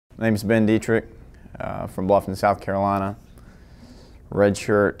My name's Ben Dietrich from Bluffton, South Carolina.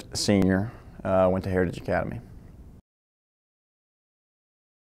 Redshirt senior, went to Heritage Academy.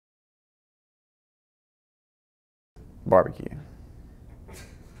 Barbecue.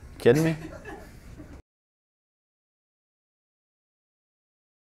 Kidding me?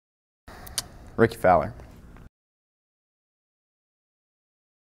 Ricky Fowler.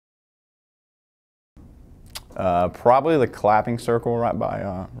 Probably the clapping circle right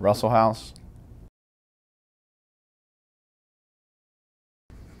by Russell House.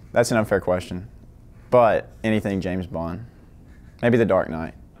 That's an unfair question, but anything James Bond. Maybe The Dark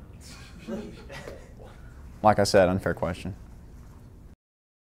Knight. Like I said, unfair question.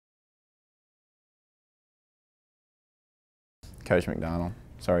 Coach McDonald.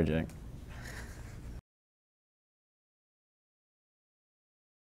 Sorry, Jake.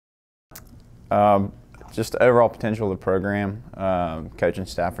 Just the overall potential of the program, coaching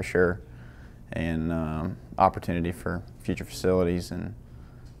staff for sure, and opportunity for future facilities, and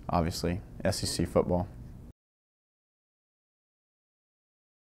obviously SEC football.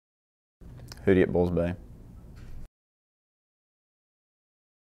 Hootie at Bulls Bay.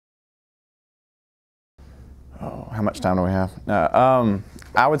 Oh, how much time do we have?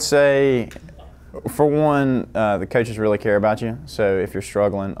 I would say, for one, the coaches really care about you. So if you're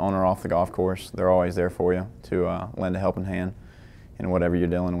struggling on or off the golf course, they're always there for you to lend a helping hand in whatever you're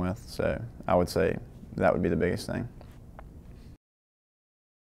dealing with. So I would say that would be the biggest thing.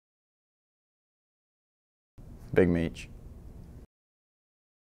 Big Meech.